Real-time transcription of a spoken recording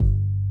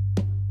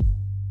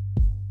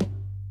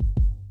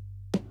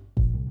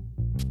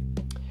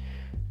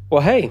Well,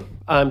 hey,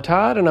 I'm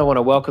Todd, and I want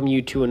to welcome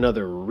you to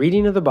another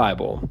reading of the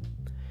Bible.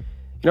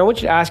 I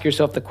want you to ask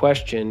yourself the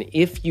question,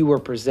 if you were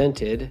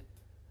presented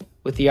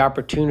with the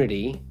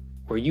opportunity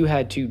where you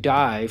had to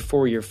die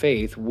for your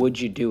faith, would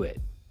you do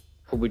it?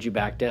 Or would you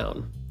back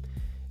down?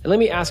 And let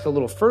me ask a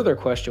little further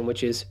question,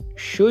 which is,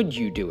 should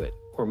you do it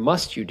or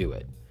must you do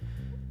it?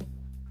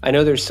 I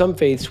know there's some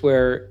faiths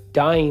where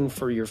dying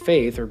for your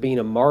faith or being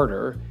a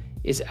martyr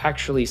is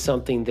actually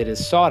something that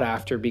is sought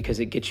after because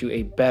it gets you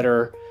a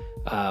better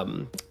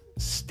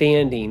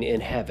standing in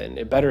heaven,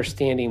 a better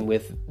standing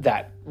with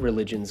that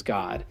religion's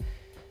God.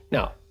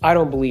 Now, I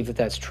don't believe that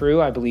that's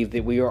true. I believe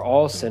that we are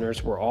all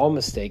sinners. We're all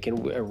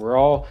mistaken. We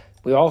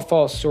all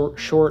fall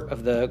short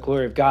of the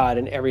glory of God,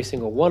 and every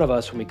single one of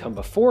us, when we come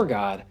before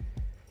God,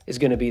 is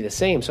going to be the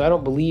same. So I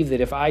don't believe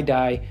that if I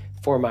die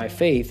for my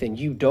faith and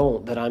you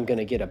don't, that I'm going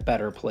to get a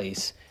better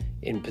place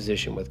in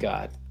position with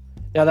God.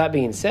 Now, that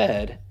being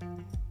said,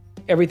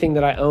 everything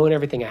that I own,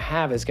 everything I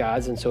have is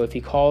God's, and so if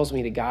he calls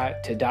me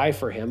to die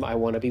for him, I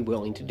want to be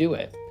willing to do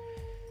it.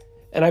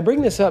 And I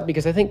bring this up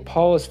because I think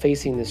Paul is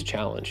facing this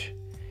challenge.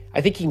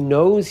 I think he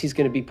knows he's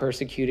going to be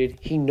persecuted.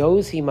 He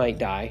knows he might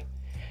die.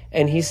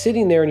 And he's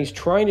sitting there and he's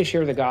trying to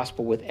share the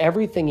gospel with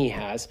everything he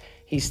has.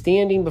 He's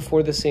standing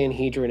before the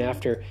Sanhedrin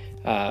after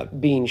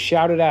being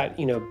shouted at,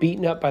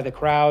 beaten up by the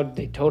crowd.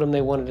 They told him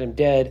they wanted him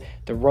dead.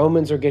 The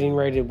Romans are getting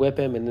ready to whip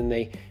him, and then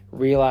they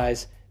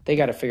realize they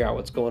got to figure out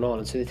what's going on.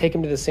 And so they take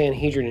him to the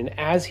Sanhedrin, and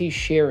as he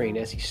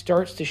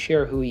starts to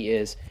share who he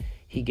is,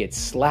 he gets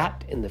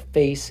slapped in the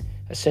face,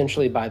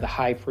 essentially by the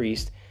high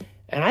priest.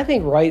 And I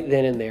think right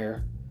then and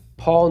there,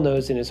 Paul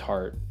knows in his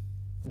heart,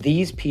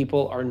 these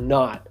people are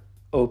not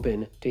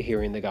open to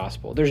hearing the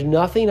gospel. There's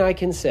nothing I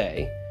can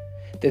say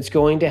that's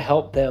going to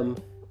help them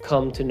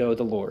come to know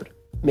the Lord.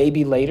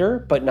 Maybe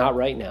later, but not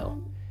right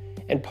now.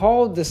 And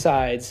Paul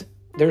decides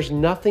there's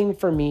nothing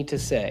for me to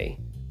say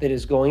that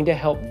is going to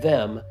help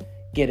them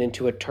get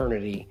into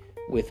eternity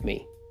with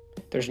me.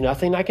 There's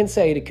nothing I can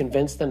say to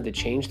convince them to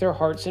change their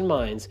hearts and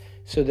minds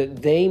so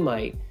that they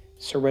might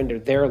surrender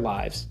their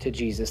lives to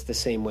Jesus the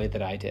same way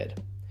that I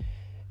did.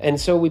 And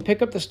so we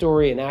pick up the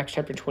story in Acts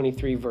chapter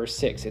 23, verse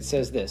 6. It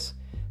says this: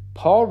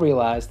 Paul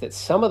realized that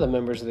some of the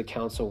members of the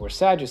council were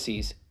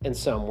Sadducees and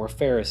some were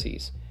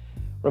Pharisees.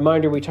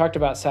 Reminder, we talked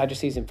about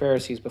Sadducees and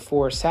Pharisees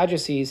before.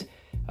 Sadducees,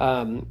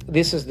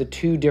 this is the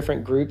two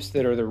different groups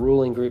that are the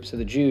ruling groups of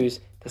the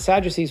Jews. The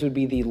Sadducees would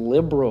be the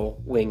liberal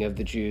wing of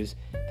the Jews.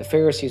 The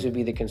Pharisees would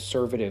be the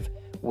conservative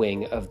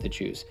wing of the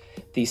Jews.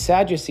 The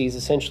Sadducees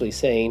essentially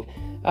saying,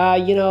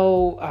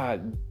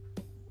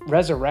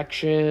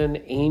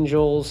 resurrection,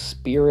 angels,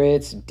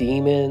 spirits,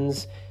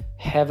 demons,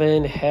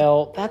 heaven,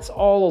 hell, that's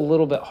all a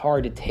little bit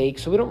hard to take,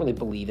 so we don't really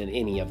believe in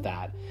any of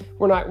that.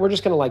 We're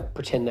just going to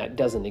pretend that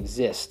doesn't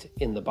exist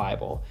in the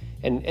Bible.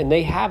 And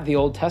they have the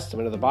Old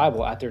Testament of the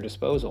Bible at their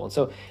disposal. And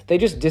so they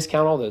just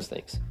discount all those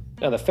things.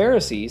 Now the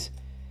Pharisees,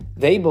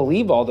 they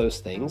believe all those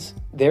things.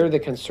 They're the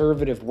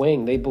conservative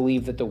wing. They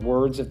believe that the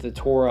words of the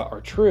Torah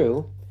are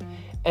true.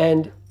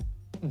 And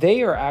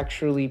they are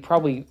actually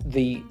probably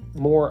the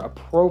more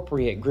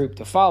appropriate group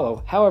to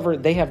follow. However,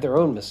 they have their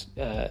own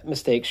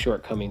mistakes,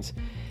 shortcomings.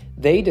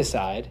 They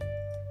decide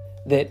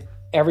that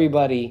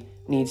everybody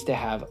needs to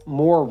have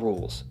more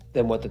rules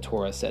than what the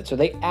Torah said. So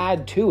they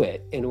add to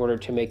it in order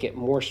to make it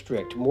more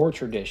strict, more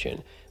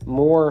tradition,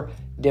 more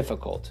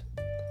difficult.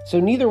 So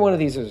neither one of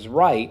these is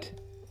right.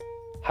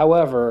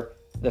 However,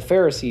 the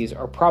Pharisees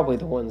are probably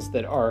the ones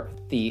that are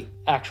the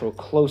actual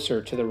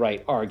closer to the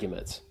right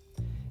arguments.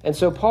 And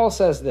so Paul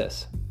says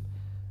this: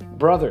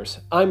 Brothers,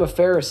 I'm a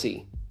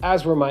Pharisee,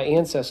 as were my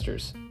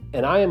ancestors,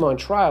 and I am on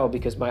trial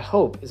because my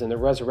hope is in the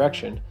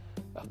resurrection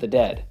of the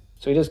dead.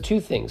 So he does two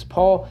things.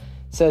 Paul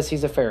says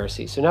he's a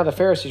Pharisee. So now the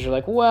Pharisees are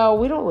like, well,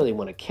 we don't really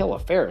want to kill a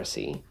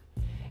Pharisee.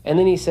 And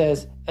then he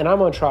says, and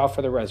I'm on trial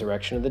for the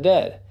resurrection of the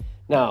dead.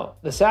 Now,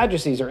 the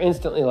Sadducees are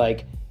instantly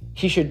like,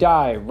 he should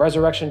die,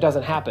 resurrection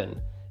doesn't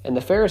happen. And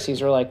the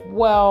Pharisees are like,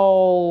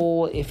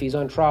 well, if he's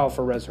on trial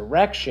for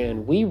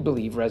resurrection, we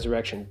believe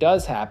resurrection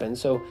does happen,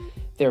 so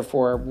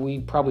therefore we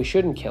probably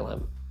shouldn't kill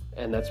him.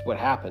 And that's what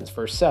happens.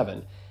 Verse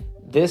 7,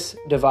 this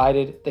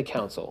divided the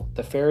council,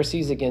 the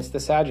Pharisees against the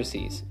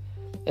Sadducees.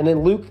 And then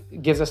Luke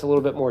gives us a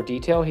little bit more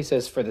detail. He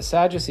says, for the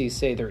Sadducees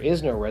say there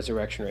is no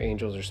resurrection or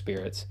angels or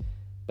spirits,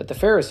 but the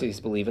Pharisees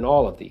believe in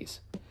all of these.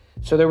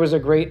 So there was a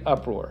great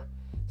uproar.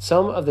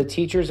 Some of the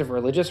teachers of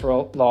religious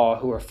law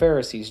who are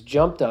Pharisees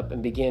jumped up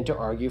and began to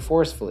argue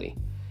forcefully.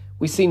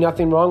 We see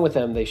nothing wrong with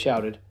them, they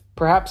shouted.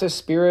 Perhaps a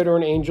spirit or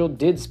an angel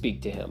did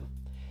speak to him.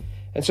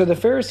 And so the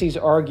Pharisees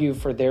argue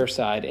for their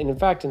side. And in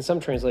fact, in some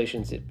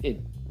translations,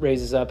 it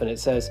raises up and it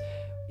says,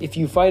 if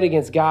you fight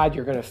against God,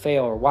 you're going to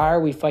fail. Or why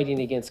are we fighting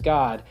against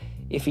God?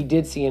 If he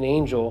did see an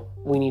angel,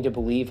 we need to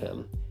believe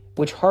him.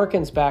 Which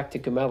harkens back to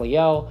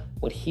Gamaliel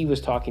when he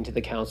was talking to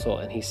the council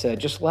and he said,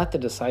 just let the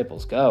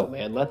disciples go,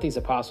 man. Let these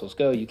apostles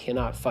go. You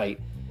cannot fight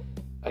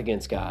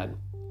against God.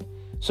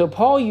 So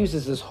Paul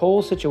uses this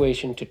whole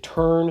situation to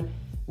turn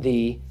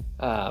the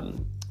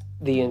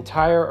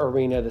entire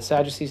arena, the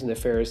Sadducees and the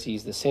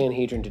Pharisees, the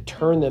Sanhedrin, to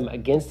turn them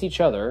against each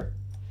other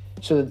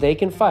so that they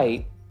can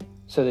fight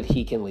so that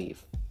he can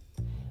leave.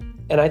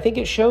 And I think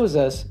it shows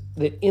us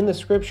that in the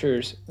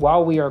scriptures,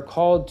 while we are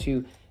called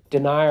to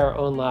deny our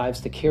own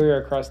lives, to carry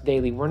our cross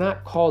daily, we're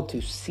not called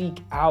to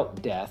seek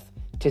out death,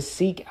 to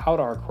seek out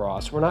our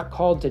cross. We're not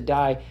called to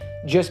die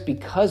just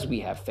because we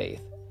have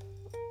faith,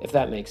 if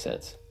that makes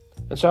sense.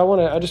 And so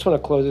I just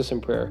want to close this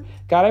in prayer.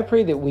 God, I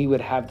pray that we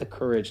would have the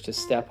courage to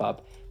step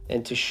up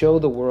and to show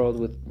the world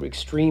with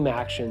extreme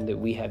action that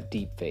we have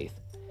deep faith.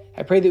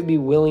 I pray that we'd be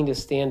willing to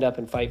stand up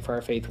and fight for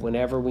our faith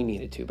whenever we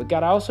needed to. But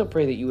God, I also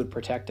pray that you would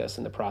protect us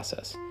in the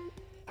process.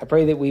 I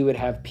pray that we would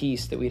have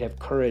peace, that we'd have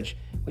courage,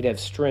 we'd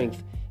have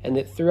strength, and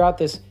that throughout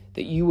this,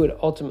 that you would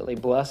ultimately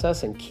bless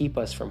us and keep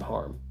us from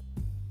harm.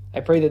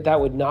 I pray that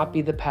that would not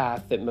be the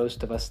path that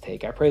most of us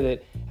take. I pray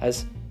that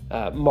as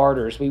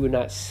martyrs, we would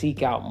not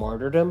seek out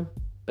martyrdom,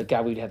 but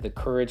God, we'd have the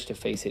courage to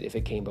face it if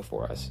it came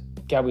before us.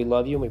 God, we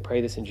love you and we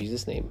pray this in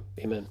Jesus' name.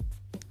 Amen.